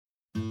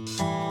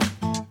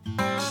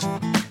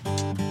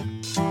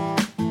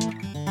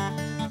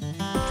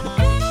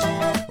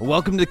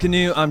welcome to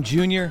Canoe. I'm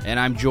Junior. And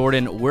I'm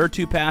Jordan. We're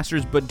two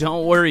pastors, but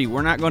don't worry,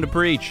 we're not going to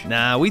preach.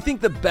 Nah, we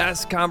think the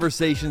best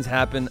conversations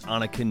happen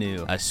on a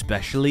canoe.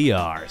 Especially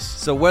ours.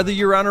 So whether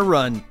you're on a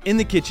run, in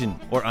the kitchen,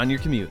 or on your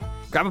commute,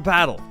 grab a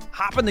paddle,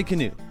 hop in the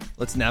canoe.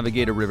 Let's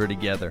navigate a river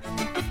together.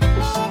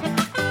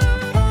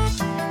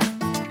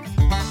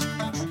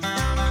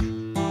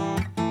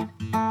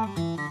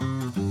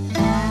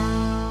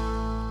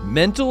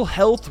 Mental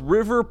Health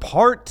River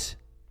Part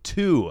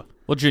 2.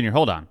 Well, Junior,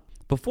 hold on.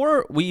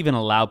 Before we even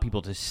allow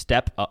people to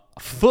step a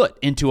foot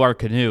into our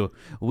canoe,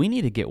 we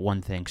need to get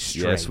one thing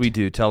straight. Yes, we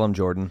do. Tell them,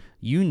 Jordan.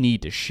 You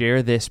need to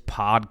share this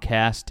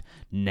podcast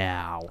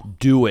now.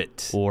 Do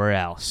it. Or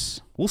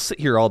else. We'll sit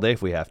here all day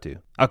if we have to.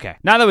 Okay,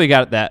 now that we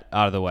got that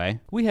out of the way,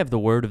 we have the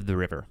word of the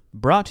river,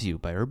 brought to you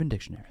by Urban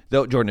Dictionary.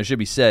 Though, Jordan, it should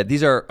be said,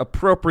 these are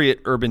appropriate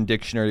Urban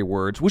Dictionary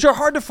words, which are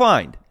hard to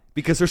find.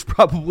 Because there's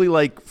probably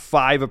like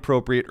 5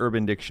 appropriate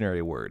Urban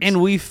Dictionary words.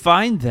 And we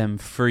find them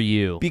for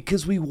you.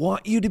 Because we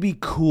want you to be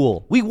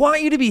cool. We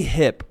want you to be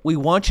hip. We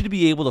want you to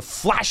be able to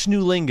flash new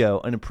lingo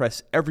and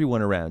impress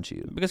everyone around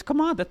you. Because come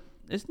on,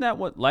 isn't that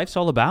what life's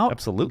all about?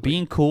 Absolutely.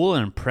 Being cool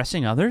and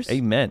impressing others?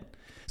 Amen.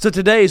 So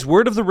today's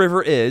word of the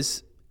river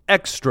is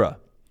extra.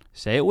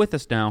 Say it with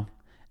us now.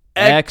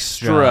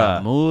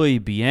 Extra. Muy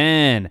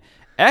bien.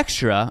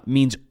 Extra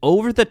means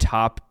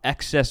over-the-top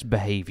excess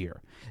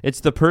behavior.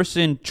 It's the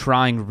person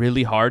trying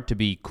really hard to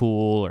be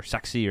cool or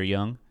sexy or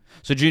young.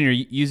 So, Junior,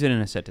 use it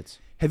in a sentence.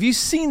 Have you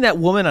seen that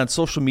woman on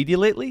social media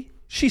lately?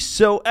 She's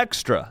so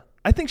extra.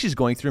 I think she's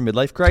going through a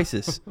midlife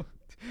crisis.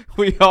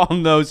 We all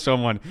know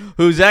someone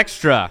who's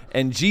extra.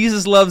 And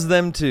Jesus loves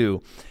them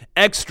too.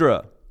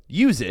 Extra.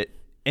 Use it,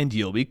 and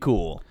you'll be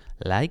cool.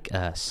 Like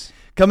us.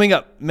 Coming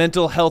up,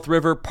 Mental Health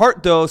River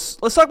Part 2.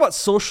 Let's talk about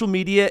social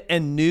media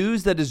and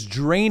news that is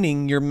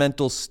draining your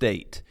mental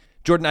state.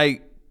 Jordan,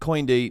 I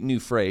coined a new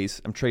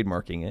phrase. I'm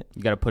trademarking it.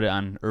 You got to put it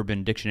on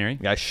Urban Dictionary.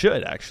 I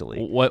should,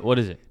 actually. What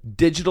is it?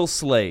 Digital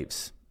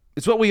slaves.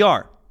 It's what we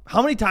are.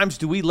 How many times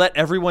do we let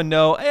everyone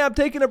know, hey, I'm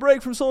taking a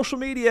break from social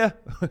media?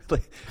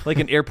 like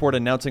an airport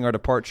announcing our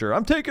departure.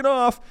 I'm taking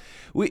off.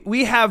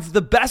 We have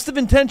the best of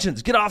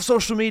intentions. Get off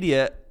social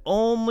media,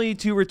 only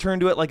to return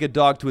to it like a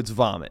dog to its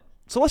vomit.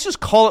 So let's just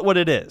call it what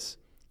it is.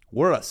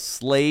 We're a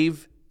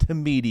slave to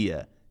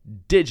media.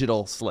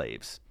 Digital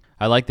slaves.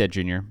 I like that,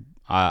 Junior.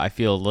 I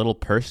feel a little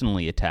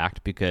personally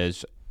attacked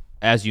because,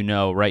 as you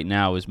know, right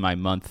now is my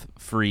month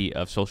free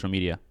of social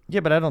media. Yeah,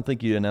 but I don't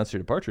think you announced your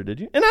departure, did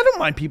you? And I don't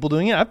mind people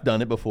doing it. I've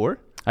done it before.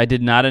 I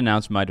did not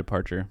announce my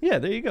departure. Yeah,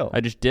 there you go.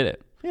 I just did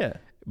it. Yeah.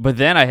 But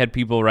then I had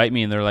people write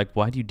me and they're like,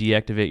 why do you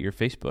deactivate your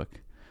Facebook?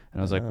 And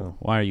I was like, well,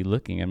 why are you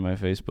looking at my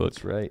Facebook?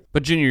 That's right.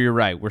 But Junior, you're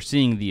right. We're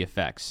seeing the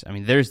effects. I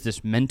mean, there's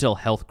this mental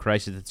health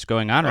crisis that's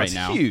going on right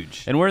now. It's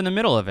huge. And we're in the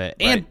middle of it.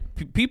 Right.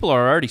 And people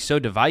are already so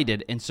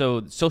divided. And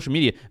so social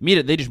media,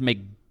 they just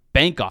make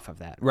bank off of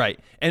that. Right.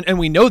 And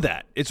we know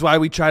that. It's why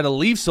we try to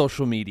leave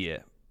social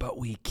media. But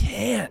we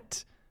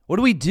can't. What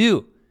do we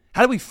do?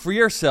 How do we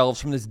free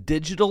ourselves from this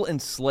digital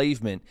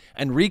enslavement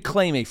and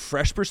reclaim a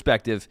fresh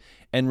perspective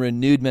and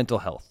renewed mental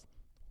health?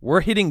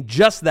 We're hitting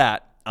just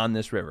that on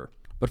this river.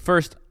 But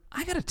first,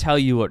 I got to tell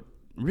you what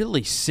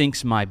really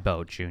sinks my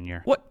boat,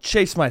 Junior. What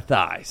chased my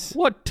thighs?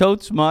 What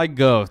totes my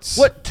goats?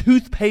 What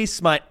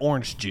toothpastes my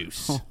orange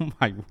juice? Oh,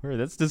 my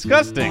word. That's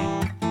disgusting.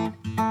 All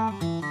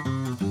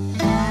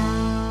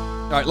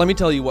right, let me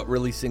tell you what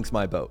really sinks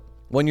my boat.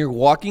 When you're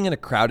walking in a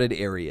crowded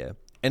area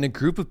and a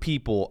group of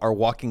people are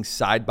walking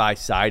side by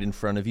side in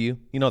front of you,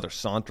 they're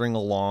sauntering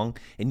along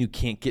and you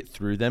can't get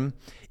through them,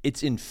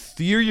 it's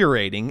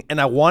infuriating,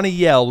 and I want to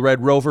yell, Red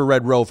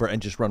Rover,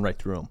 and just run right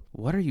through them.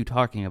 What are you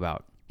talking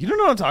about? You don't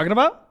know what I'm talking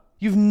about?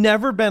 You've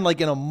never been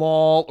like in a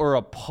mall or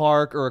a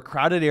park or a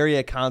crowded area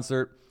at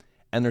concert,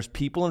 and there's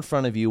people in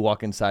front of you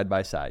walking side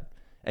by side,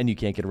 and you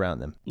can't get around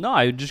them. No,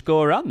 I would just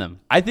go around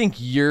them. I think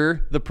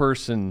you're the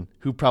person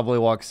who probably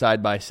walks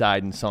side by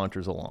side and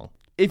saunters along.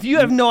 If you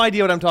have no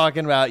idea what I'm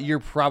talking about, you're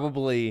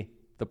probably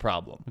the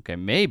problem. Okay,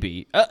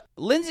 maybe.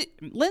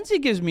 Lindsay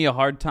gives me a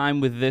hard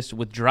time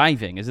with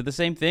driving. Is it the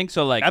same thing?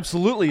 So like,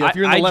 absolutely. If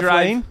you're in the left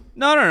lane?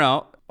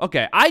 No.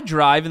 Okay, I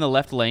drive in the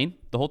left lane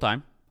the whole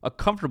time. A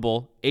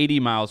comfortable 80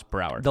 miles per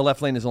hour. The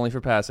left lane is only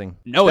for passing.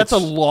 No, that's a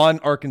law in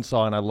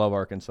Arkansas, and I love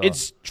Arkansas.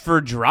 It's for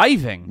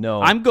driving.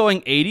 No. I'm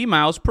going 80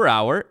 miles per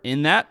hour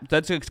in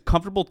that's a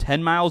comfortable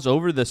 10 miles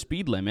over the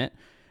speed limit.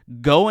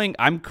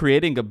 I'm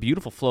creating a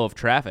beautiful flow of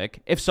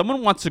traffic. If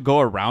someone wants to go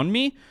around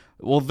me,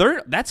 well,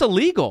 that's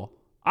illegal.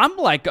 I'm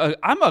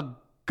a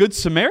good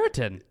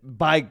Samaritan.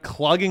 By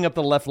clogging up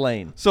the left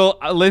lane. So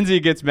Lindsay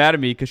gets mad at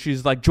me because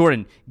she's like,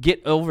 Jordan,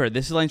 get over.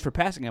 This lane's for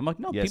passing. I'm like,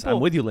 no, yes, people. I'm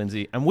with you,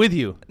 Lindsay. I'm with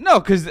you. No,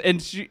 because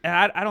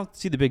I don't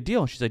see the big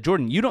deal. And she's like,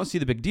 Jordan, you don't see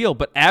the big deal.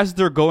 But as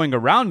they're going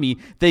around me,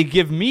 they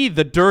give me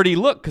the dirty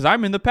look because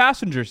I'm in the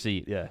passenger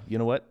seat. Yeah, you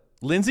know what?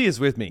 Lindsay is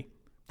with me.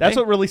 That's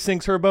what really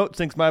sinks her boat,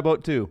 sinks my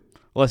boat too.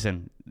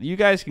 Listen, you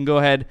guys can go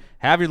ahead,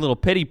 have your little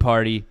pity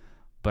party,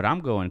 but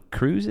I'm going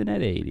cruising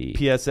at 80.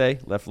 PSA,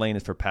 left lane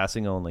is for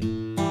passing only.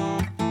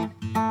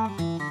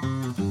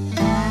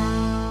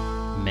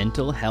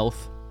 Mental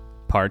Health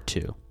Part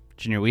 2.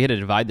 Junior, we had to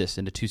divide this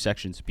into two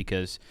sections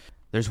because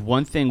there's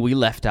one thing we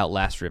left out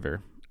last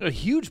River. A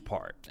huge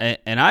part.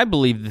 And I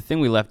believe the thing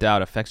we left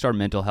out affects our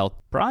mental health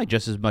probably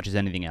just as much as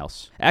anything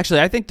else. Actually,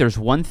 I think there's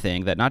one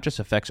thing that not just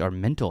affects our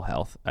mental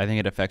health. I think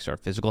it affects our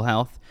physical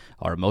health,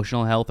 our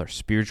emotional health, our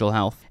spiritual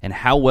health. And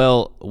how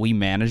well we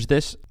manage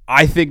this,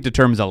 I think,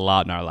 determines a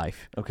lot in our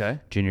life. Okay.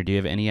 Junior, do you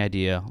have any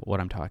idea what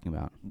I'm talking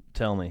about?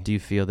 Tell me. Do you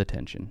feel the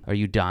tension? Are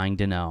you dying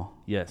to know?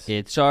 Yes.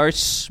 It's our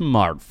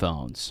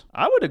smartphones.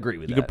 I would agree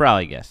with You that. could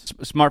probably guess.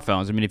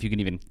 Smartphones, I mean, if you can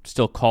even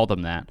still call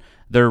them that,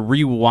 they're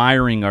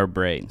rewiring our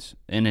brains.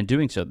 And in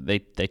doing so, they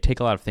take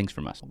a lot of things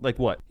from us. Like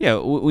what? Yeah,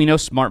 we know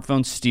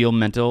smartphones steal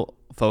mental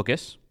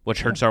focus,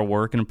 which hurts our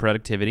work and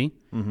productivity.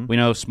 Mm-hmm. We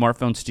know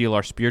smartphones steal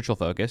our spiritual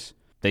focus.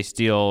 They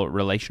steal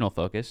relational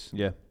focus.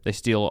 Yeah. They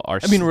steal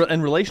our... I mean,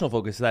 and relational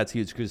focus, that's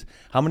huge because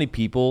how many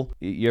people,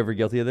 you ever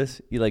guilty of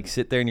this? You like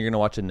sit there and you're going to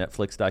watch a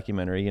Netflix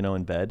documentary, you know,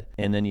 in bed,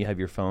 and then you have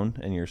your phone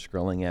and you're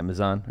scrolling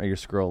Amazon or you're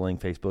scrolling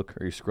Facebook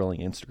or you're scrolling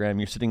Instagram.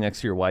 You're sitting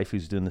next to your wife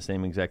who's doing the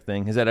same exact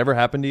thing. Has that ever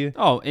happened to you?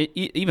 Oh,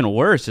 even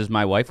worse is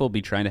my wife will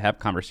be trying to have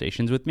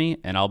conversations with me,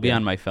 and I'll be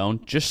on my phone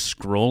just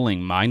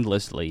scrolling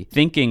mindlessly,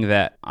 thinking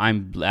that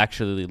I'm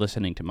actually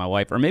listening to my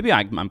wife, or maybe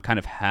I'm kind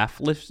of half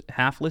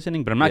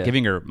listening, but I'm not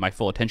giving her my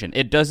full attention.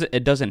 It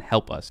doesn't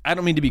help us. I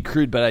don't mean to be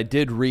crude, but I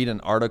did read an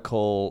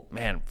article,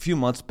 a few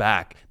months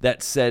back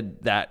that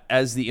said that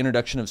as the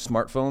introduction of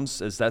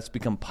smartphones, as that's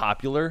become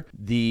popular,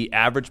 the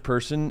average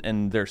person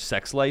and their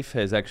sex life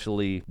has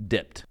actually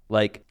dipped.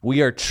 Like,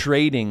 we are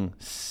trading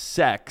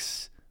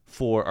sex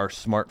for our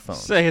smartphones.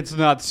 Say it's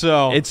not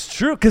so. It's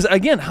true. Because,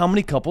 again, how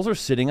many couples are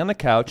sitting on the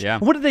couch? Yeah.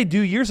 What did they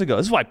do years ago?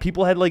 This is why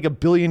people had like 1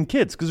 billion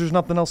kids, because there's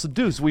nothing else to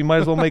do. So we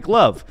might as well make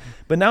love.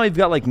 But now we've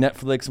got like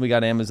Netflix, and we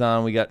got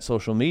Amazon, we got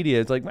social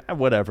media. It's like,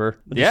 whatever.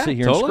 We'll just sit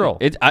here and scroll.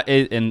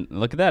 And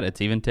look at that.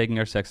 It's even taking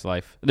our sex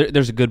life.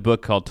 There's a good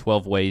book called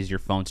 12 Ways Your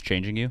Phone's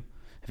Changing You.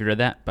 Have you read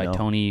that? By No.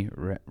 Tony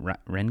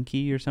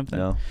Renke or something?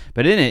 No.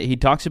 But in it, he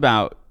talks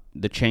about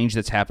the change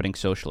that's happening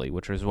socially,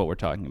 which is what we're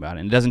talking about.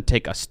 And it doesn't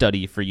take a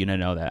study for you to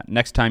know that.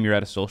 Next time you're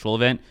at a social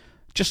event,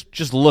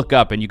 just look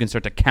up and you can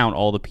start to count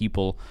all the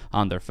people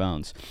on their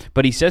phones.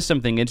 But he says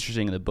something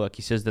interesting in the book.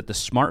 He says that the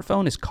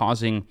smartphone is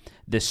causing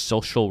this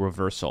social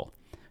reversal.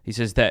 He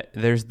says that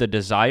there's the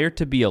desire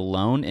to be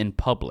alone in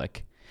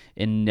public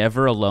and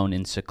never alone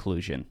in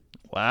seclusion.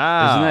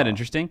 Wow. Isn't that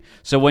interesting?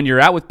 So when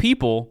you're out with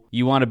people,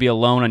 you want to be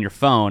alone on your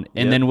phone.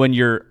 And then when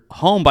you're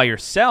home by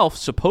yourself,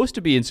 supposed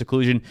to be in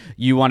seclusion,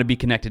 you want to be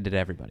connected to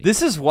everybody.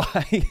 This is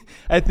why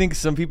I think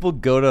some people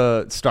go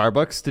to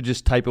Starbucks to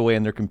just type away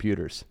on their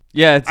computers.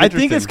 Yeah, it's I think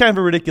interesting. it's kind of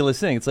a ridiculous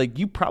thing. It's like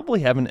you probably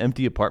have an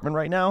empty apartment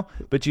right now,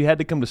 but you had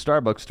to come to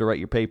Starbucks to write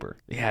your paper.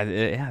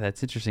 Yeah,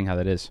 that's interesting how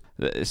that is.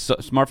 So,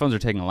 smartphones are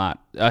taking a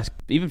lot,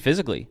 even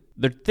physically.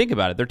 Think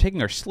about it. They're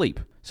taking our sleep.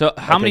 So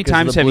how many 'cause of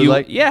times the have blue you?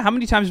 light? Yeah, how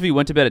many times have you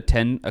went to bed at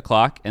 10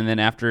 o'clock and then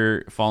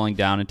after falling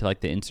down into like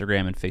the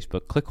Instagram and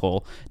Facebook click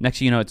hole, next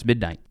thing you know it's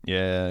midnight,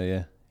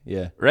 Yeah.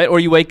 right? Or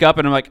you wake up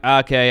and I'm like,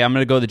 okay, I'm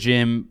gonna go to the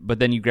gym, but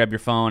then you grab your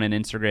phone and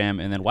Instagram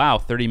and then wow,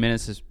 30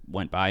 minutes has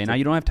went by and now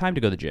you don't have time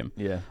to go to the gym.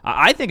 Yeah.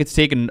 I think it's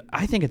taken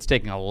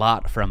a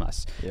lot from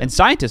us. Yeah. And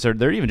scientists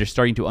they're even just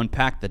starting to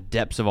unpack the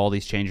depths of all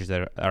these changes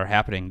that are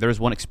happening. There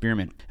was one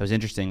experiment that was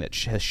interesting that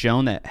has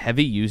shown that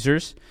heavy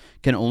users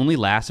can only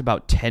last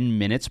about 10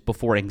 minutes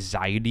before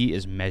anxiety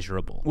is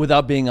measurable.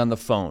 Without being on the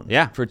phone.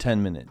 Yeah. For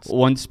 10 minutes.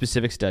 One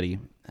specific study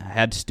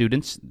had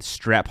students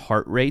strap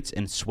heart rates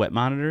and sweat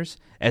monitors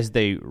as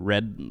they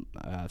read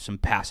some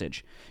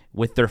passage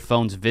with their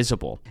phones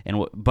visible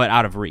but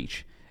out of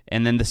reach.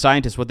 And then the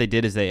scientists, what they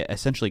did is they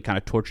essentially kind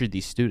of tortured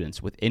these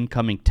students with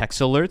incoming text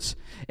alerts.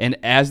 And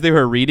as they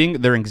were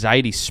reading, their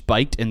anxiety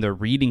spiked and their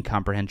reading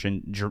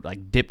comprehension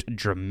dipped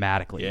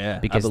dramatically. Yeah, I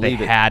because they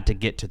believe it. had to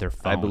get to their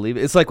phone. I believe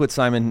it. It's like what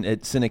Simon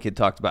Sinek had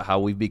talked about, how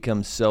we've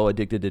become so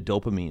addicted to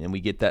dopamine, and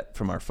we get that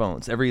from our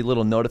phones. Every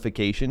little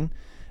notification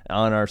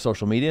on our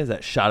social media is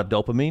that shot of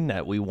dopamine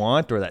that we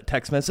want, or that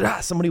text message,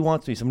 somebody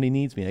wants me, somebody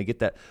needs me. I get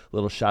that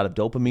little shot of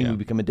dopamine. We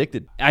become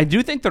addicted. I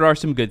do think there are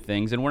some good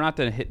things, and we're not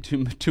going to hit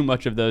too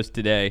much of those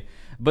today,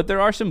 but there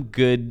are some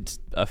good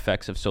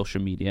effects of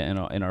social media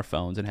in our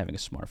phones and having a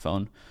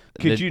smartphone.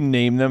 Could you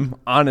name them?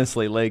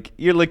 Honestly, like,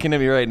 you're looking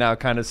at me right now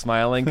kind of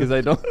smiling because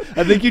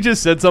I think you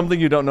just said something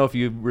you don't know if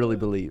you really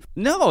believe.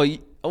 No,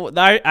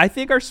 I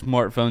think our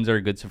smartphones are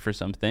good for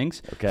some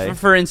things. Okay.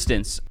 For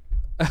instance,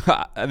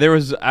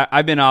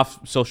 I've been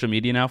off social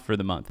media now for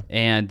the month,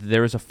 and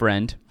there was a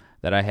friend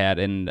that I had,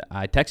 and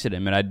I texted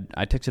him, and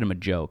I texted him a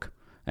joke,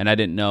 and I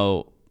didn't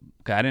know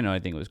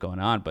anything was going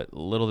on, but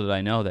little did I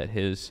know that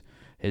his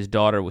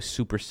daughter was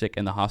super sick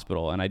in the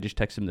hospital, and I just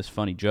texted him this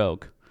funny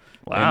joke.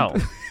 Wow.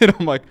 And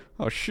I'm like,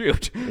 oh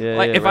shoot.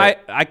 Right.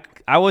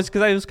 I was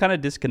kind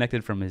of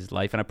disconnected from his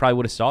life, and I probably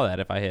would have saw that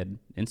if I had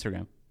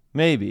Instagram.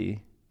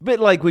 Maybe. But,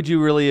 like, would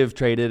you really have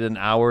traded an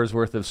hour's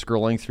worth of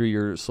scrolling through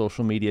your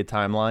social media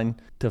timeline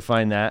to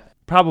find that?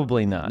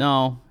 Probably not.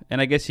 No,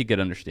 And I guess he could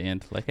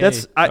understand. Like, hey,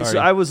 So sorry.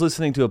 I was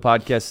listening to a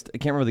podcast. I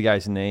can't remember the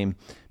guy's name,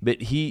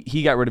 but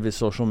he got rid of his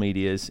social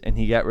medias and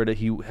he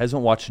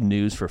hasn't watched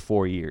news for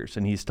 4 years.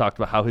 And he's talked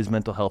about how his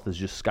mental health has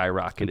just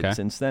skyrocketed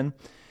since then.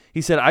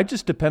 He said, I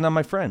just depend on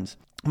my friends.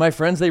 My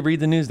friends, they read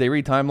the news, they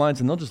read timelines,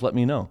 and they'll just let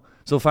me know.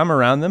 So if I'm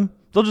around them,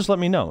 they'll just let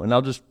me know, and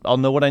I'll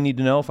know what I need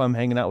to know if I'm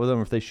hanging out with them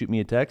or if they shoot me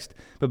a text.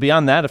 But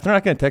beyond that, if they're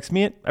not going to text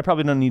me it, I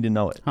probably don't need to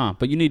know it.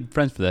 But you need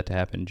friends for that to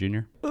happen,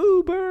 Junior.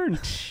 Ooh, burn.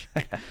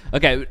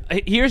 Okay,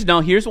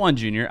 here's one,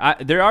 Junior.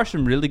 There are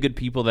some really good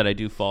people that I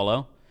do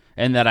follow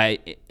and that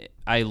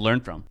I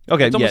learn from.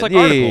 Okay, it's almost like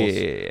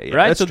articles,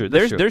 right? That's true.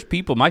 There's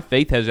people. My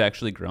faith has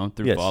actually grown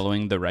through Yes.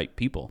 following the right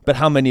people. But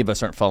how many of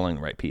us aren't following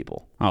the right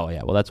people? Oh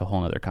yeah, well that's a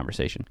whole other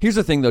conversation. Here's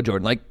the thing, though,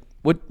 Jordan. Like,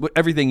 what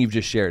everything you've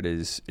just shared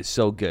is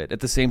so good. At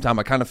the same time,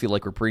 I kind of feel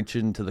like we're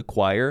preaching to the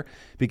choir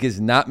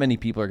because not many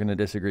people are going to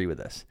disagree with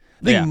us.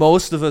 I think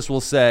most of us will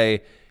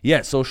say,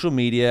 yeah, social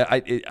media,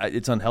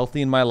 it's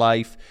unhealthy in my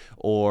life,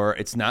 or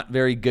it's not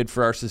very good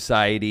for our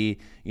society.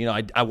 You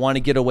know, I want to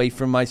get away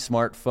from my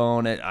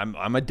smartphone.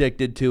 I'm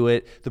addicted to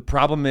it. The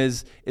problem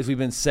is we've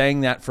been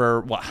saying that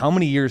for, how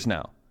many years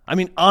now? I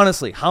mean,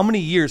 honestly, how many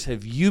years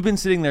have you been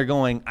sitting there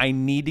going, I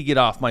need to get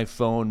off my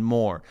phone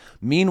more?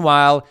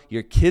 Meanwhile,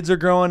 your kids are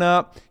growing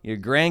up, your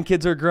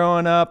grandkids are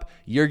growing up,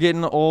 you're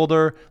getting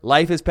older,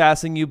 life is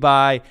passing you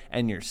by,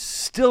 and you're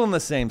still in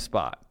the same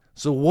spot.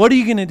 So what are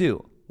you going to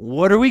do?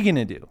 What are we going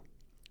to do?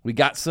 We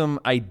got some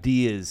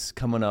ideas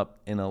coming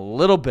up in a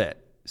little bit.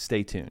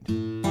 Stay tuned.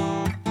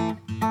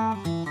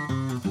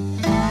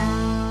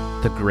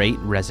 The Great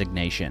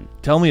Resignation.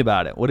 Tell me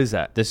about it. What is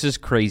that? This is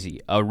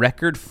crazy. A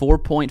record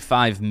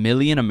 4.5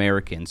 million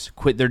Americans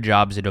quit their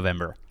jobs in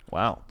November.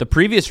 Wow. The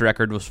previous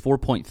record was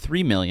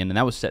 4.3 million, and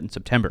that was set in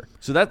September.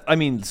 So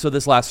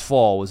this last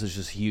fall was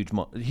just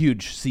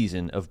huge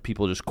season of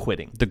people just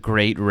quitting. The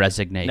Great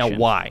Resignation. Now,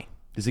 why?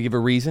 Does it give a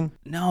reason?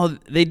 No,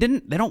 they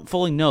didn't. They don't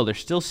fully know. They're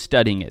still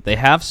studying it. They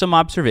have some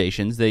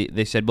observations.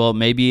 They said, well,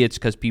 maybe it's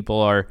because people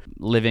are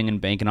living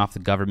and banking off the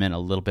government a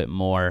little bit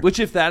more.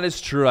 Which, if that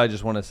is true, I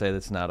just want to say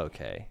that's not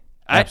okay.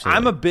 Absolutely.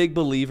 I'm a big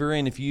believer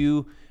in if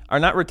you are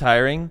not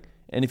retiring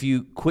and if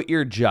you quit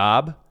your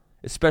job,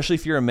 especially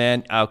if you're a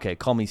man, okay,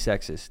 call me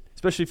sexist.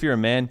 Especially if you're a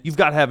man, you've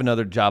got to have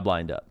another job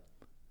lined up.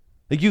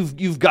 Like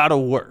you've got to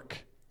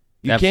work.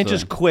 You Absolutely. can't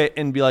just quit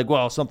and be like,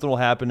 well, something will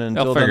happen and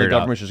until then figure the it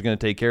out. government's just going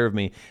to take care of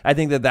me. I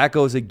think that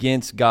goes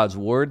against God's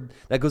word.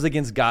 That goes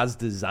against God's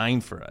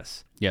design for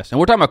us. Yes, and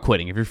we're talking about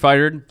quitting. If you're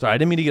fired... Sorry, I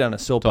didn't mean to get on a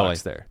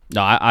soapbox there.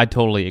 No, I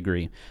totally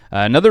agree.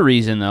 Another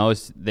reason, though,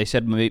 is they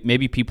said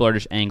maybe people are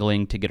just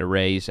angling to get a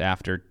raise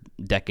after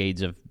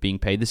decades of being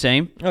paid the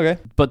same.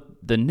 Okay. But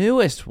the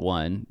newest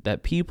one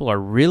that people are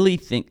really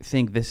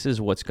think this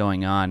is what's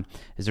going on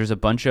is there's a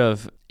bunch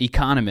of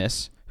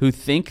economists who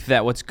think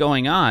that what's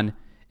going on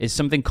is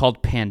something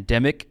called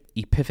pandemic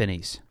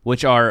epiphanies,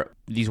 which are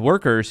these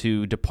workers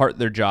who depart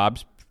their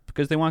jobs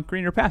because they want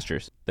greener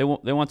pastures. They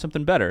want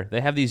something better. They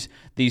have these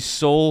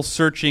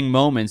soul-searching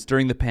moments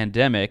during the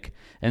pandemic,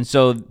 and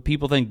so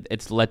people think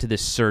it's led to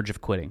this surge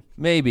of quitting.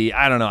 Maybe.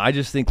 I don't know. I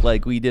just think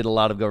like we did a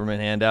lot of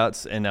government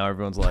handouts, and now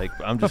everyone's like,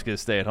 I'm just going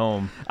to stay at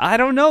home. I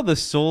don't know. The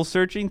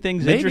soul-searching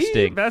thing's Maybe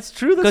interesting. that's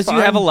true. That's Because you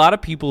fine. have a lot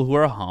of people who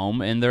are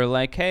home, and they're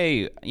like,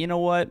 hey, you know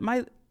what?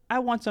 I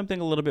want something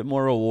a little bit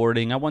more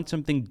rewarding. I want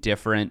something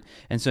different.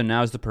 And so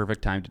now is the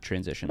perfect time to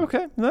transition.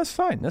 Okay, that's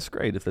fine. That's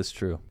great if that's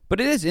true.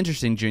 But it is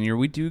interesting, Junior.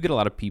 We do get a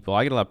lot of people.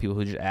 I get a lot of people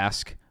who just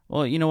ask,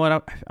 well, you know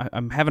what?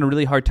 I'm having a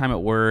really hard time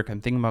at work.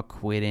 I'm thinking about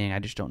quitting. I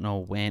just don't know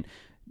when.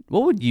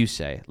 What would you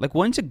say? Like,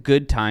 when's a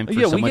good time for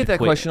someone we get that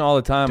question all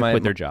the time. to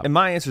quit their job? And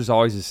my answer is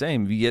always the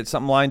same. If you get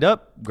something lined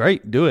up,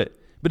 great, do it.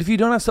 But if you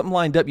don't have something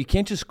lined up, you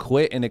can't just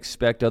quit and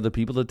expect other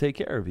people to take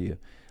care of you.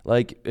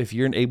 Like, if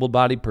you're an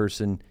able-bodied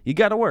person, you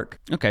got to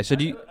work. Okay, so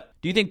do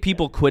you think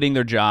people quitting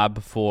their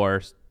job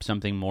for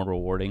something more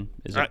rewarding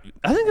is I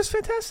think that's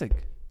fantastic.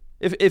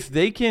 If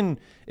they can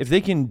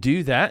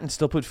do that and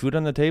still put food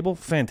on the table,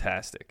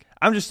 fantastic.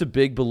 I'm just a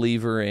big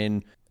believer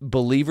in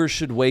believers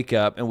should wake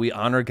up and we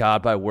honor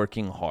God by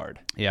working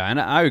hard. Yeah,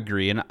 and I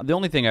agree. And the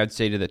only thing I'd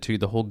say to that too,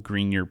 the whole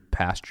greener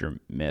pasture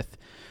myth,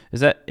 is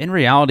that in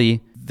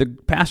reality, the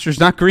pasture's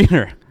not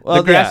greener. Well,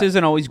 the grass yeah.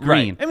 isn't always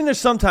green. Right. I mean, there's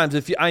sometimes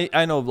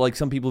I know like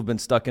some people have been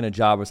stuck in a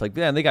job where it's like,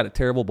 man, they got a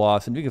terrible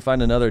boss, and if you can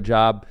find another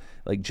job,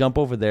 like jump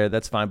over there,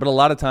 that's fine. But a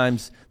lot of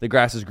times the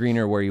grass is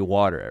greener where you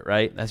water it,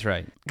 right? That's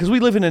right. Because we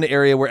live in an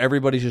area where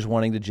everybody's just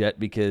wanting to jet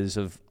because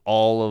of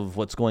all of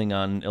what's going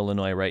on in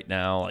Illinois right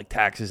now, like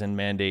taxes and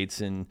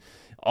mandates and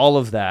all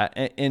of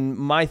that. And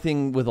my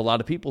thing with a lot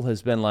of people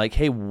has been like,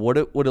 hey,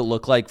 what would it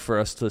look like for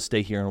us to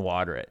stay here and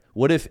water it?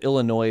 What if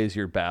Illinois is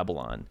your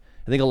Babylon?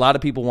 I think a lot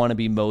of people want to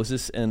be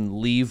Moses and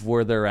leave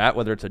where they're at,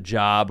 whether it's a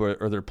job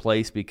or their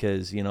place,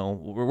 because, you know,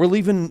 we're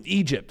leaving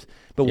Egypt.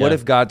 But what Yeah.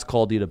 if God's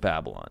called you to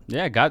Babylon?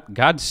 Yeah,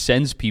 God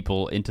sends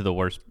people into the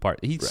worst part.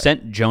 He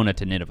sent Jonah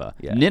to Nineveh.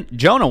 Yeah.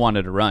 Jonah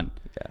wanted to run.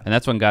 Yeah. And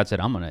that's when God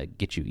said, I'm going to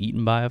get you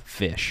eaten by a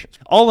fish.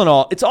 All in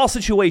all, it's all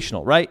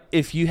situational, right?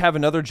 If you have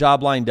another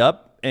job lined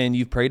up and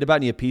you've prayed about it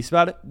and you have peace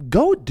about it,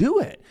 go do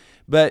it.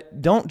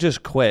 But don't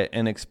just quit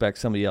and expect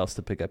somebody else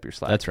to pick up your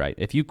slack. That's right.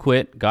 If you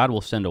quit, God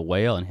will send a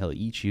whale and he'll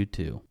eat you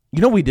too.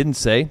 You know what we didn't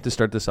say to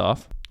start this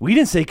off? We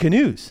didn't say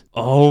canoes.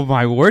 Oh,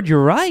 my word,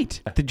 you're right.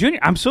 The Junior,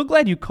 I'm so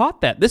glad you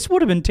caught that. This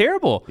would have been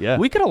terrible. Yeah.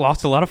 We could have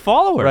lost a lot of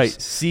followers.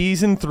 Right.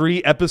 Season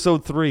 3,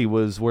 episode 3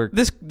 was where...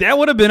 That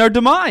would have been our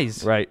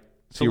demise. Right.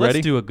 So you let's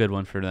ready? do a good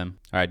one for them.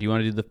 All right, do you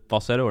want to do the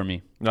falsetto or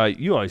me?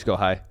 You always go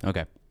high.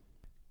 Okay.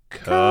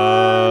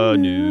 Canoes.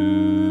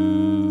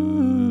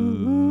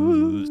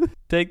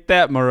 Take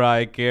that,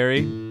 Mariah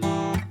Carey.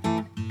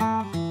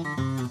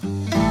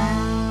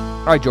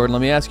 All right, Jordan,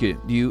 let me ask you.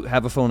 Do you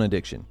have a phone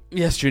addiction?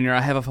 Yes, Junior,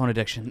 I have a phone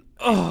addiction.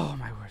 Oh,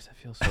 my words, that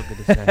feels so good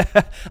to say.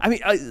 I mean,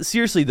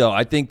 seriously, though,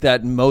 I think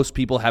that most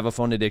people have a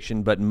phone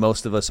addiction, but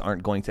most of us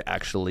aren't going to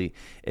actually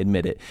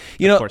admit it.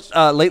 You Of know, course.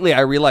 lately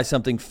I realized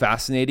something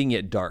fascinating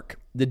yet dark.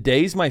 The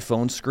days my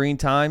phone screen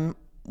time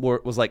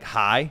was like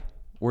high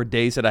were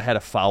days that I had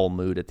a foul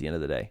mood at the end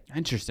of the day.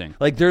 Interesting.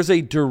 Like there's a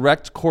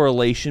direct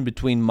correlation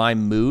between my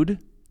mood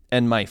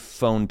and my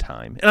phone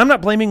time. And I'm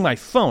not blaming my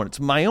phone. It's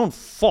my own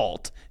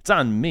fault. It's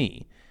on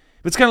me.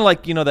 It's kind of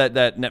like, you know, that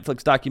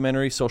Netflix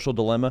documentary, Social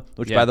Dilemma,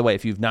 which, by the way,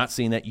 if you've not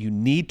seen that, you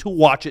need to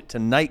watch it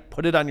tonight.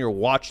 Put it on your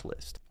watch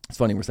list. It's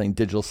funny, we're saying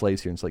digital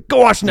slaves here, and it's like,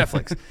 go watch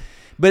Netflix.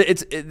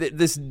 But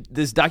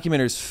this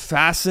documentary is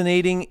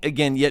fascinating,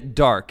 again, yet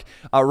dark.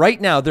 Right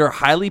now, there are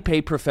highly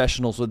paid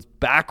professionals with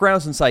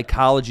backgrounds in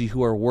psychology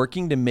who are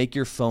working to make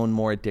your phone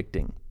more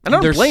addicting. And I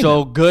don't They're blame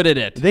so them. good at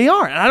it. They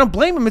are, and I don't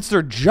blame them. It's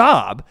their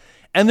job,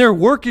 and their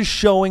work is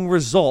showing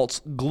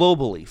results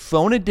globally.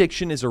 Phone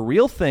addiction is a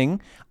real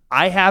thing.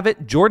 I have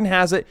it. Jordan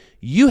has it.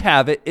 You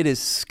have it. It is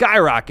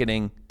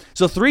skyrocketing.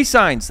 So 3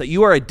 signs that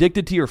you are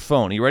addicted to your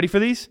phone. Are you ready for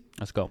these?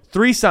 Let's go.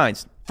 3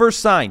 signs.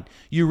 First sign,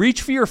 you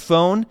reach for your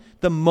phone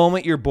the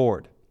moment you're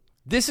bored.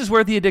 This is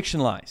where the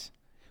addiction lies.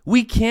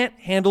 We can't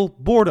handle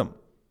boredom.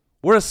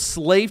 We're a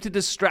slave to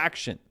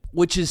distraction,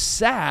 which is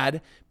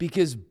sad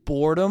because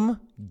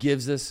boredom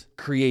gives us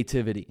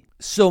creativity.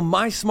 So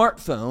my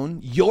smartphone,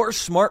 your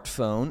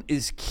smartphone,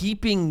 is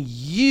keeping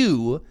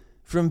you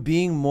from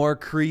being more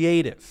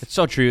creative. It's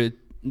so true.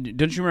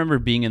 Don't you remember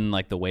being in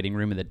like the waiting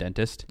room of the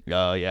dentist?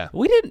 Oh, yeah.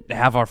 We didn't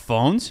have our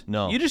phones.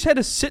 No. You just had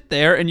to sit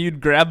there and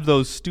you'd grab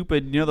those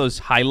stupid, those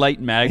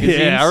highlight magazines.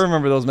 Yeah, I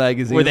remember those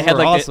magazines. Where they had Those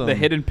were like awesome. the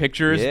hidden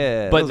pictures.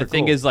 Yeah, But those the are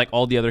thing cool. is, like,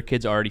 all the other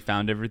kids already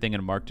found everything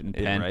and marked it in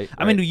pen. right,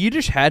 I mean, right. you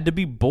just had to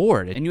be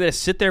bored and you had to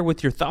sit there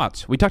with your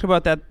thoughts. We talked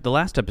about that the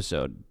last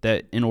episode,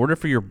 that in order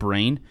for your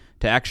brain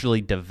to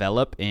actually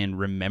develop and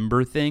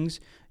remember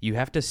things, you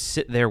have to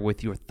sit there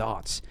with your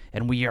thoughts.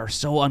 And we are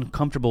so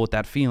uncomfortable with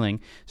that feeling,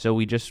 so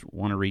we just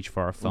want to reach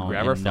for our phone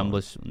grab and our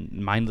phone.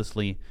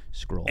 mindlessly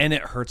scroll. And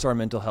it hurts our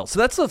mental health. So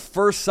that's the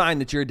first sign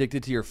that you're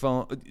addicted to your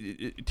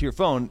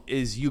phone.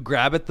 Is you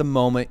grab it the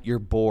moment you're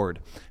bored.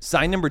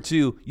 Sign number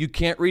 2, you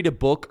can't read a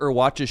book or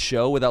watch a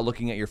show without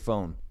looking at your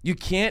phone. You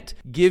can't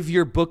give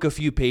your book a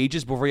few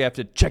pages before you have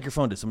to check your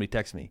phone. Did somebody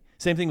text me?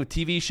 Same thing with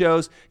TV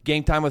shows,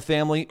 game time with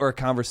family, or a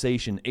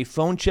conversation. A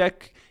phone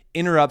check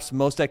interrupts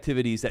most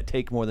activities that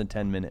take more than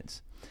 10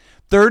 minutes.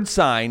 Third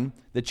sign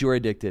that you are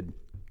addicted,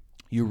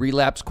 you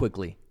relapse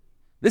quickly.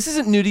 This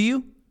isn't new to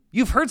you.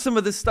 You've heard some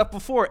of this stuff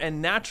before,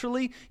 and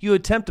naturally you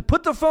attempt to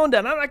put the phone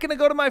down. I'm not going to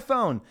go to my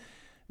phone.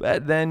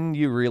 But then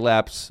you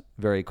relapse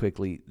very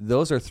quickly.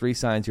 Those are 3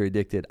 signs you're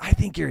addicted. I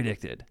think you're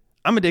addicted.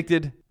 I'm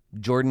addicted.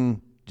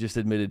 Jordan just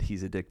admitted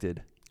he's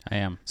addicted. I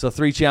am. So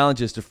 3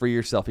 challenges to free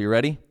yourself. Are you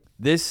ready?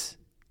 This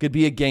could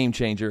be a game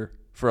changer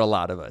for a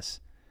lot of us.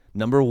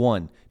 Number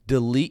 1,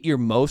 delete your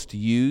most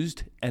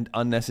used and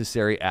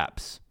unnecessary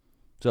apps.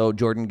 So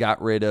Jordan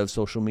got rid of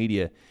social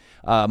media.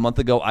 A month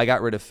ago, I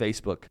got rid of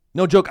Facebook.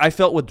 No joke, I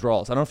felt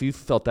withdrawals. I don't know if you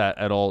felt that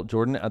at all,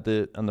 Jordan,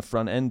 on the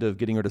front end of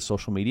getting rid of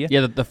social media.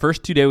 Yeah, the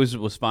first 2 days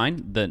was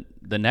fine.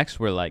 The next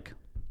were like,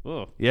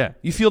 oh. Yeah,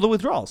 you feel the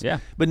withdrawals. Yeah.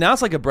 But now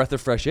it's like a breath of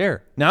fresh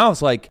air. Now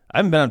it's like, I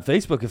haven't been on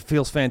Facebook. It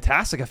feels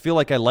fantastic. I feel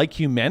like I like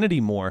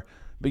humanity more.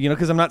 But,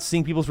 because I'm not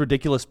seeing people's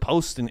ridiculous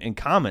posts and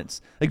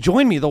comments. Like,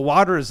 join me. The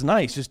water is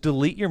nice. Just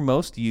delete your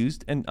most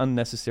used and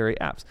unnecessary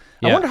apps.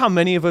 I Yeah. wonder how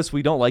many of us,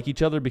 we don't like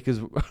each other because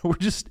we're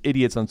just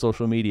idiots on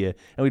social media.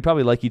 And we'd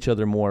probably like each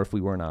other more if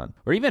we weren't on.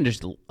 Or even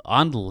just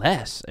on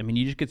less. I mean,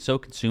 you just get so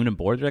consumed and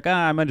bored. You're like,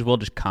 I might as well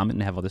just comment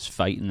and have all this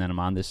fight, and then I'm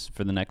on this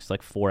for the next,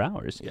 4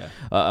 hours.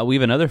 Yeah. We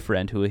have another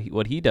friend who,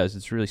 what he does,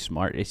 it's really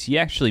smart, is he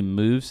actually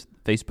moves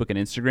Facebook and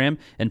Instagram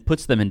and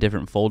puts them in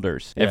different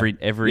folders every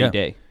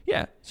day.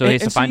 Yeah. So he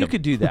has to find you them.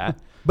 could do that.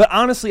 But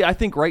honestly, I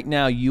think right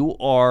now you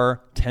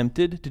are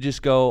tempted to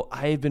just go,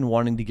 I've been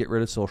wanting to get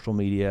rid of social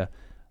media.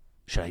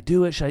 Should I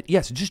do it?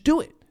 Yes, just do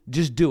it.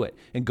 Just do it.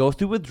 And go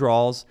through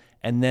withdrawals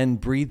and then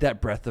breathe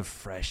that breath of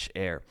fresh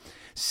air.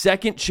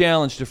 Second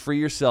challenge to free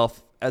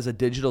yourself as a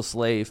digital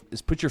slave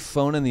is put your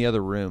phone in the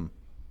other room.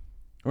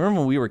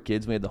 Remember when we were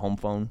kids, we had the home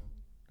phone?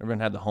 Everyone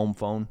had the home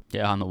phone?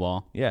 Yeah, on the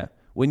wall. Yeah.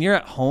 When you're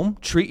at home,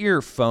 treat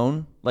your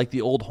phone like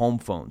the old home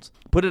phones.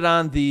 Put it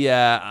on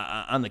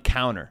the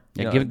counter.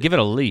 Yeah, give it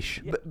a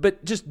leash.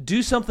 But just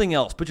do something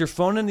else. Put your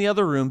phone in the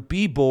other room.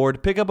 Be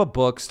bored. Pick up a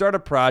book. Start a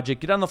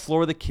project. Get on the floor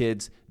with the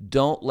kids.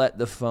 Don't let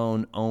the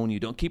phone own you.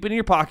 Don't keep it in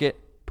your pocket.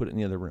 Put it in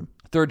the other room.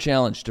 Third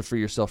challenge to free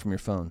yourself from your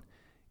phone.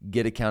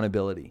 Get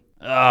accountability.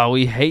 Oh,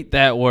 we hate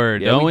that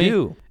word, don't we?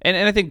 Do. And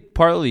I think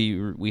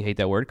partly we hate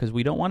that word because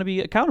we don't want to be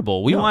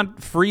accountable. We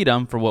want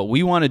freedom for what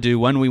we want to do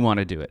when we want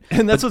to do it.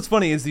 And that's what's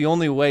funny is the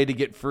only way to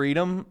get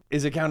freedom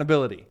is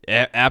accountability.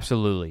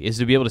 Absolutely. Is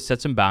to be able to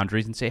set some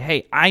boundaries and say,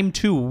 hey, I'm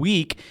too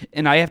weak,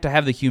 and I have to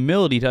have the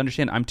humility to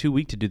understand I'm too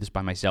weak to do this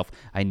by myself.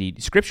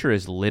 Scripture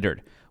is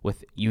littered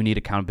with you need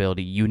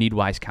accountability, you need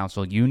wise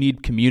counsel, you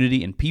need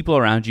community and people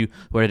around you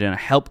who are going to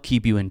help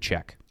keep you in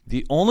check.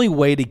 The only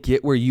way to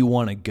get where you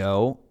want to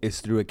go is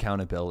through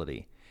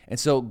accountability. And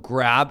so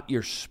grab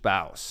your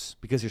spouse,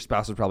 because your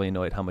spouse is probably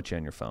annoyed how much you're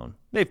on your phone.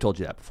 They've told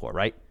you that before,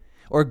 right?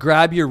 Or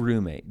grab your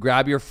roommate,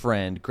 grab your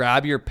friend,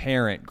 grab your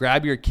parent,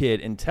 grab your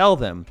kid, and tell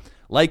them,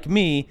 like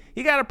me,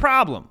 you got a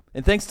problem.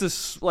 And thanks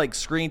to like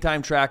screen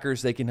time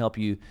trackers, they can help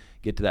you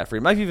get to that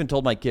freedom. I've even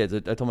told my kids, I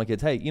told my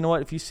kids, hey, you know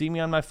what? If you see me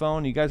on my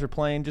phone, you guys are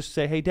playing, just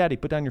say, hey, Daddy,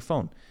 put down your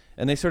phone.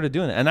 And they started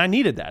doing that. And I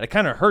needed that. It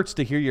kind of hurts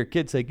to hear your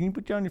kid say, can you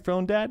put down your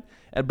phone, Dad?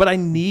 But I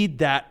need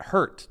that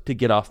hurt to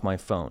get off my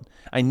phone.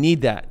 I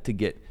need that to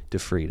get to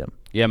freedom.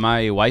 Yeah,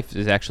 my wife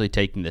is actually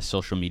taking this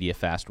social media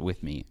fast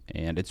with me.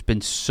 And it's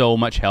been so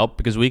much help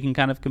because we can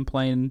kind of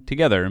complain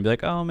together and be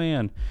like, oh,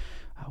 man,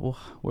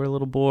 we're a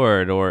little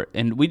bored.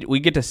 And we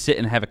get to sit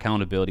and have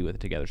accountability with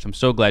it together. So I'm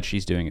so glad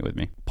she's doing it with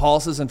me.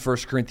 Paul says in 1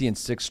 Corinthians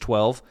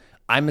 6:12,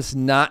 I must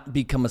not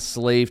become a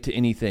slave to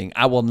anything.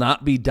 I will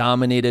not be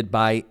dominated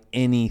by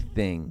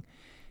anything.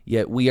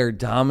 Yet we are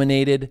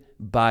dominated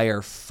by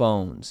our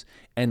phones.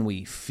 And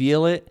we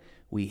feel it.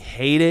 We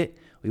hate it.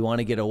 We want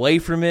to get away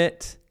from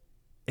it.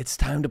 It's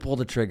time to pull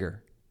the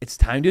trigger. It's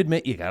time to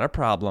admit you got a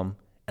problem,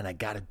 and I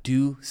got to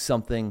do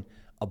something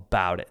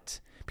about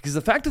it. Because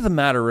the fact of the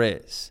matter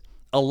is,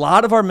 a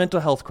lot of our mental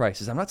health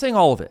crisis, I'm not saying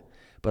all of it,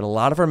 but a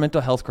lot of our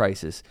mental health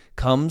crisis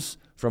comes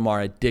from our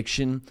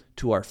addiction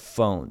to our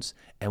phones.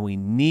 And we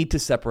need to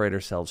separate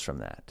ourselves from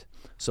that.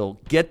 So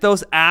get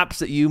those apps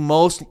that you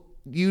most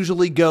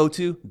usually go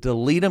to,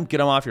 delete them, get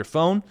them off your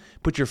phone,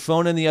 put your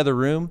phone in the other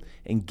room,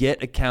 and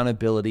get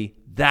accountability.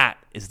 That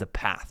is the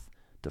path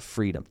to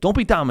freedom. Don't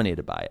be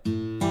dominated by it.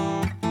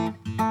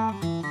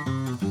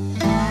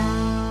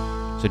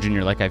 So,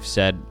 Junior, like I've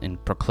said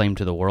and proclaimed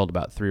to the world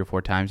about 3 or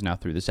 4 times now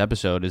through this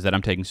episode, is that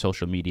I'm taking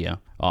social media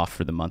off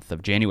for the month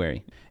of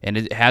January. And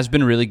it has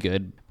been really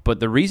good. But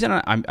the reason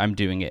I'm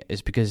doing it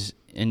is because,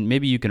 and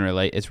maybe you can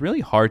relate, it's really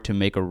hard to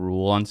make a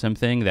rule on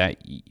something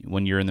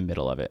when you're in the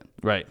middle of it.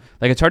 Right.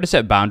 Like, it's hard to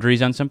set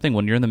boundaries on something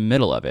when you're in the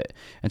middle of it.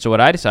 And so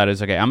what I decided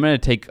is, okay, I'm going to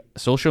take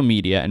social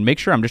media and make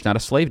sure I'm just not a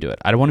slave to it.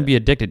 I don't want to be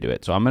addicted to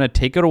it. So I'm going to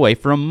take it away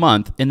for a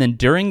month. And then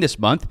during this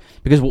month,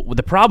 because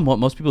the problem, what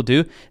most people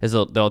do is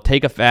they'll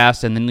take a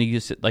fast and then,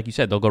 like you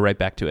said, they'll go right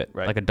back to it,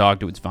 like a dog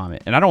to its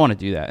vomit. And I don't want to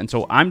do that. And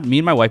so me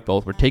and my wife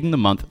both, we're taking the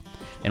month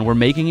and we're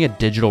making a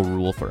digital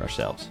rule for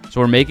ourselves.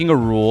 So we're making a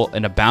rule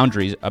and a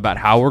boundaries about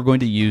how we're going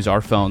to use our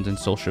phones and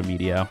social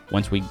media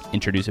once we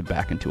introduce it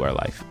back into our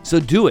life. So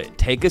do it.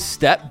 Take a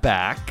step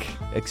back,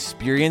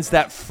 experience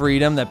that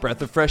freedom, that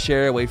breath of fresh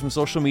air away from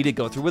social media,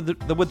 go through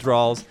with the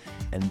withdrawals,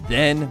 and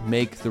then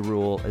make the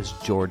rule as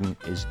Jordan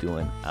is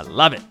doing. I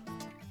love it.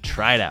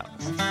 Try it out.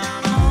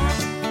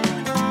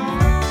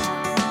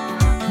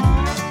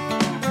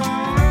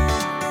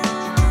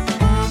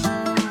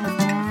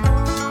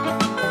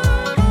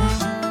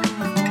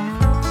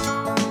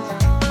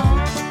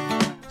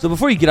 So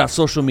before you get off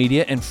social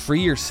media and free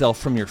yourself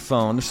from your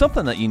phone, there's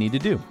something that you need to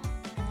do.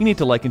 You need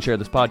to like and share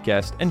this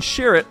podcast and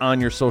share it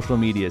on your social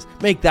medias.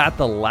 Make that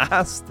the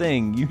last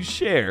thing you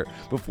share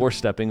before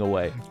stepping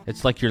away.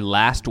 It's like your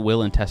last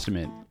will and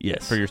testament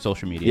for your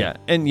social media.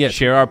 Yeah. And yes,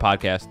 share our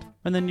podcast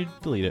and then you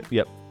delete it.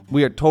 Yep.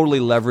 We are totally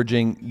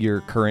leveraging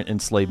your current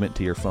enslavement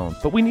to your phone,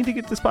 but we need to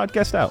get this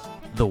podcast out.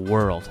 The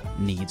world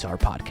needs our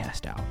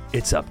podcast out.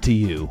 It's up to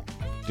you.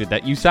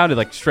 Dude, you sounded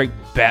like straight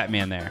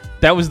Batman there.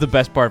 That was the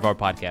best part of our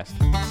podcast.